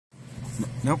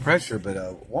No pressure,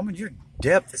 but woman, your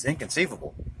depth is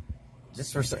inconceivable.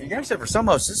 Just for you gotta say for some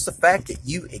of us, just the fact that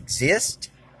you exist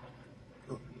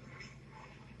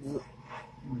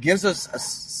gives us a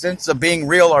sense of being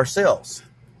real ourselves,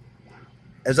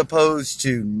 as opposed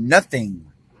to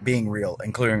nothing being real,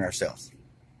 including ourselves.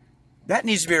 That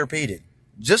needs to be repeated.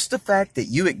 Just the fact that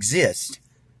you exist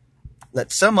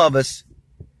lets some of us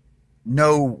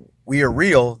know we are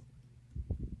real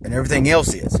and everything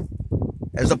else is,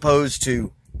 as opposed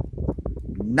to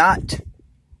not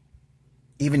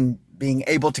even being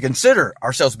able to consider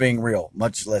ourselves being real,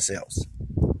 much less else.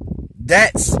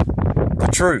 That's the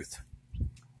truth.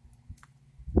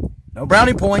 No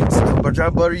brownie points, no butter.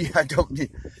 I don't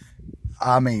need.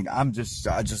 I mean, I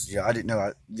didn't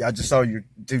know. I just saw you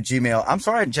through Gmail. I'm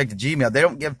sorry I didn't check the Gmail. They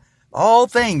don't give all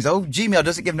things. Oh, Gmail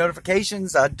doesn't give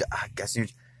notifications. I guess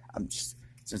I'm just,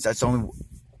 since that's only,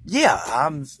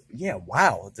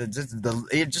 wow.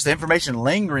 Just the information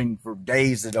lingering for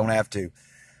days that don't have to.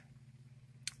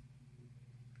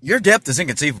 Your depth is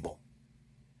inconceivable.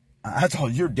 I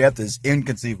told you, your depth is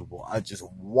inconceivable.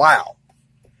 Wow.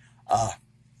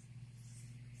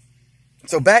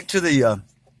 So back to the,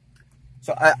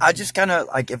 so I just kind of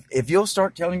like, if you'll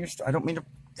start telling your story, I don't mean to,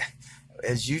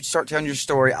 as you start telling your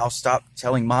story, I'll stop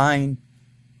telling mine.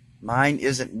 Mine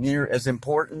isn't near as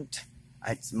important.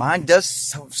 Mine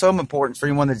does some importance for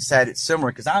anyone that decided it's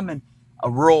similar, because I'm in a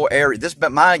rural area.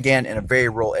 But mine again in a very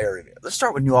rural area. Let's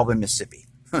start with New Albany, Mississippi.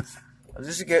 Let's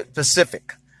just get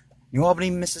specific. New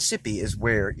Albany, Mississippi is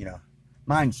where,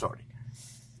 mine started.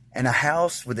 And a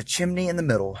house with a chimney in the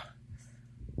middle,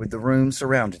 with the room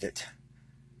surrounded it.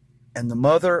 And the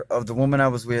mother of the woman I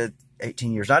was with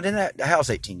 18 years, not in that house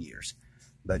 18 years,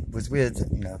 but was with,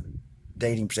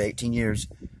 dating for 18 years,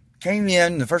 came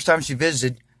in. The first time she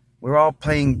visited, we were all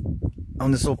playing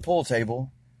on this little pool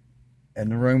table in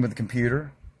the room with the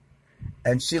computer.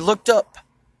 And she looked up.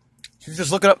 She was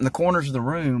just looking up in the corners of the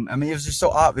room. I mean, it was just so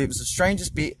obvious. It was the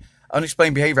strangest,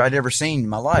 unexplained behavior I'd ever seen in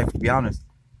my life, to be honest.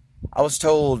 I was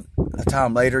told a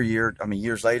time later,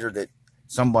 years later, that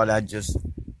someone then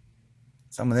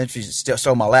she still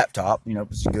stole my laptop, it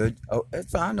was good. Oh,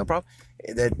 it's fine, no problem.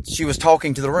 That she was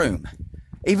talking to the room.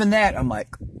 Even that, I'm like,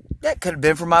 that could have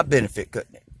been for my benefit,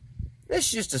 couldn't it?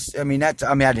 It's just, I didn't at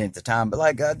the time,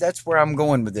 but that's where I'm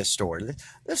going with this story. Let's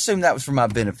assume that was for my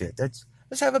benefit.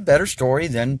 Let's have a better story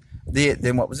than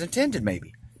what was intended,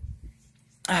 maybe.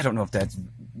 I don't know if that's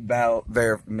I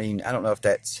don't know if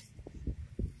that's,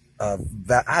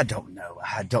 I don't know.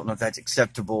 I don't know if that's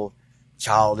acceptable,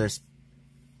 childish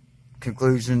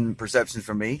conclusion, perception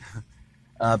for me.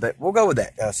 But we'll go with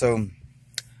that. So,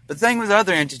 the thing with the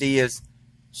other entity is,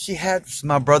 she had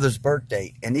my brother's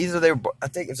birthday, and I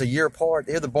think it's a year apart.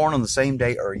 They're either born on the same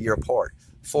day or a year apart.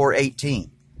 4/18,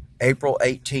 April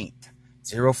 18th,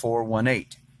 0418.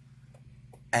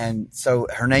 And so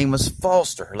her name was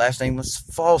Foster. Her last name was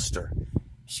Foster.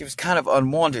 She was kind of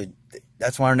unwanted.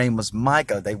 That's why her name was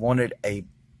Micah. They wanted a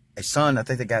son. I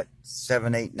think they got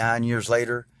 7, 8, 9 years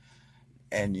later.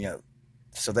 And,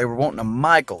 so they were wanting a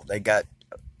Michael. They got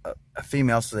a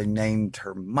female, so they named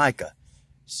her Micah.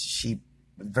 She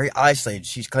was very isolated.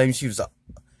 She claimed she was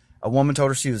a woman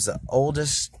told her she was the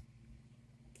oldest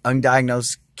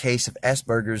undiagnosed case of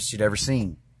Asperger's she'd ever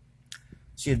seen.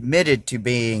 She admitted to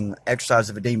being exercise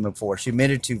of edema before. She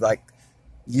admitted to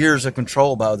years of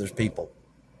control by other people.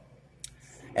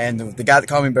 And the guy that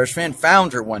called me best friend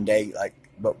found her one day,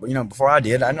 but before I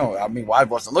did. I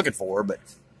wasn't looking for her, but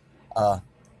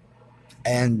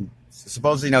and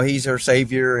supposedly, he's her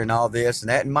savior and all this and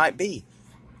that, and might be.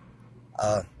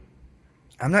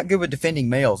 I'm not good with defending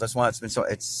males. That's why it's been so.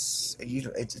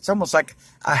 It's almost like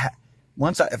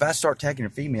if I start attacking a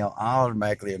female, I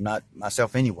automatically am not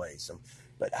myself anyway. So,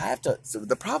 but I have to. So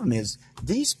the problem is,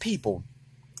 these people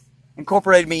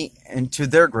incorporated me into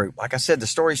their group. Like I said, the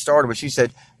story started when she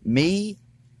said me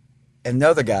and the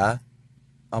other guy,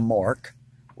 Mark,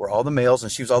 were all the males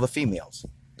and she was all the females.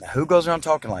 Now, who goes around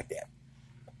talking like that?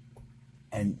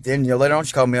 And then, later on,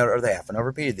 she called me out of the half, and I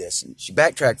repeated this, and she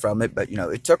backtracked from it, but,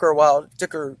 it took her a while. It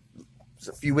took her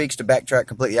a few weeks to backtrack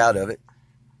completely out of it.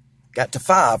 Got to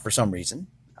 5 for some reason.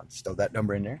 I'll just throw that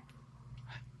number in there.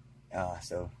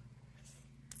 So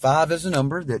 5 is a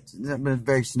number that's a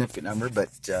very significant number, but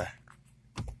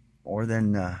more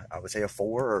than, I would say, a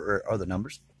 4 or other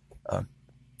numbers.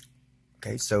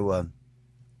 Okay, so, I'm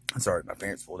sorry, my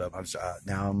parents pulled up. I'm sorry.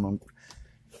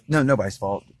 Nobody's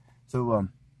fault. So,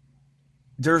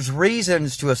 there's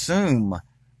reasons to assume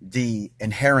the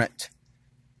inherent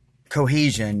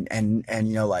cohesion and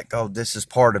oh, this is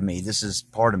part of me. This is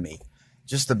part of me.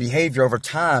 Just the behavior over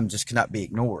time just cannot be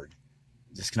ignored.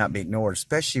 Just cannot be ignored,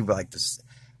 especially like this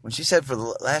when she said for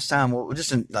the last time, well, we'll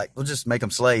just make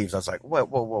them slaves. I was like, whoa,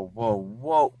 whoa, whoa, whoa,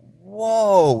 whoa,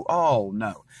 whoa. Oh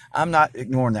no, I'm not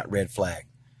ignoring that red flag.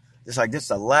 It's like, this is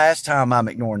the last time I'm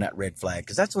ignoring that red flag,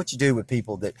 because that's what you do with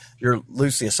people that you're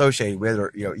loosely associated with,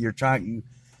 or you're trying,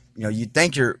 you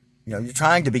think you're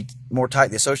trying to be more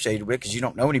tightly associated with because you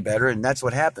don't know any better, and that's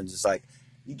what happens. It's like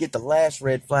you get the last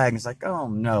red flag, and it's like, oh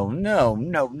no, no,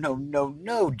 no, no, no,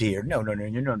 no, dear, no, no, no,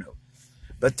 no, no, no.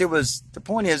 But the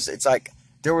point is, it's like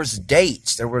there was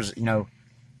dates, there was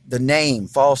the name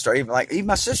Falstar, even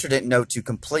my sister didn't know to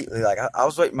completely. Like I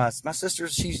was waiting, my sister,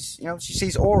 she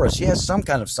sees aura, she has some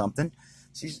kind of something,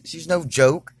 she's no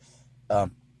joke.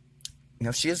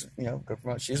 She is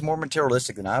she is more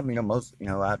materialistic than I am. Most I'm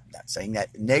not saying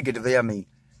that negatively, I mean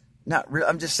not real,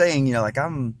 I'm just saying like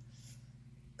I'm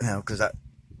because I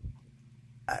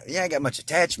got much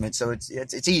attachment, so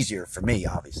it's easier for me,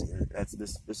 obviously. That's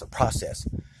this a process.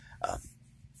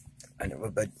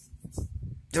 But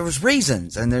there was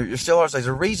reasons, and there still are. There's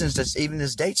reasons that even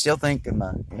this date still think, am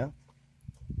I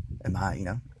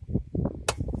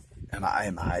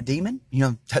a demon?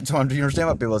 That's what you understand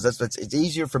what people is. It's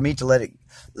easier for me to let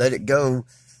it go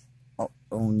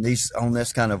on this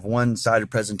kind of one-sided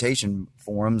presentation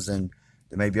forums than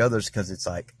maybe others, because it's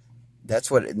like that's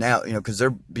what it now because their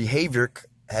behavior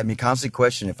had me constantly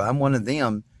question, if I'm one of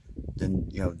them, then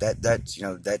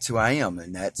that's who I am,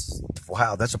 and that's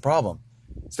a problem.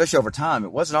 Especially over time,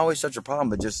 it wasn't always such a problem,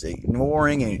 but just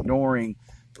ignoring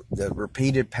the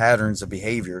repeated patterns of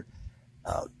behavior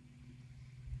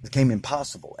became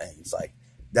impossible. And it's like,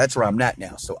 that's where I'm at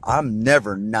now. So I'm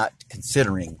never not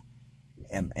considering,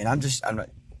 and I'm not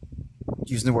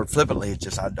using the word flippantly. It's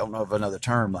just, I don't know of another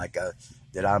term, like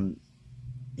that I'm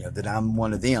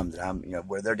one of them, that I'm,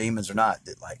 whether they're demons or not,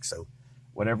 so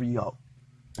whatever y'all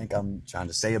think I'm trying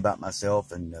to say about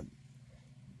myself and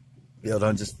build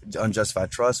unjustified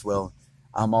trust, well,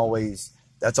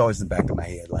 that's always in the back of my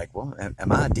head, like, well,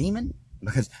 am I a demon?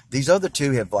 Because these other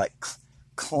two have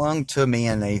clung to me,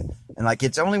 and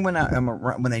it's only when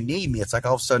they need me, it's like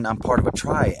all of a sudden I'm part of a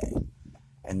triad,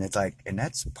 and it's like, and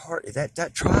that's part of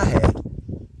that triad.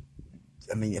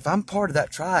 I mean, if I'm part of that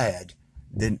triad,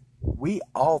 then we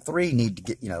all three need to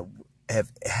get then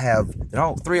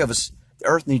all three of us, the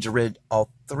earth needs to rid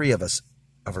all three of us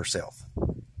of herself.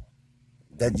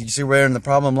 That you see where in the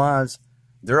problem lies?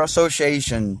 Their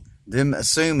association, them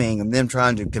assuming, and them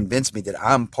trying to convince me that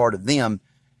I'm part of them,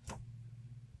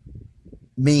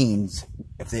 means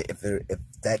if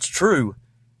that's true,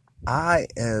 I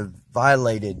have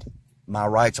violated my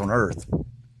rights on earth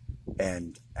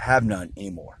and have none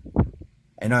anymore.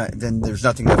 And then there's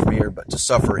nothing left for me here but to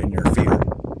suffer in their fear.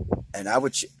 And I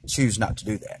would choose not to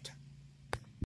do that.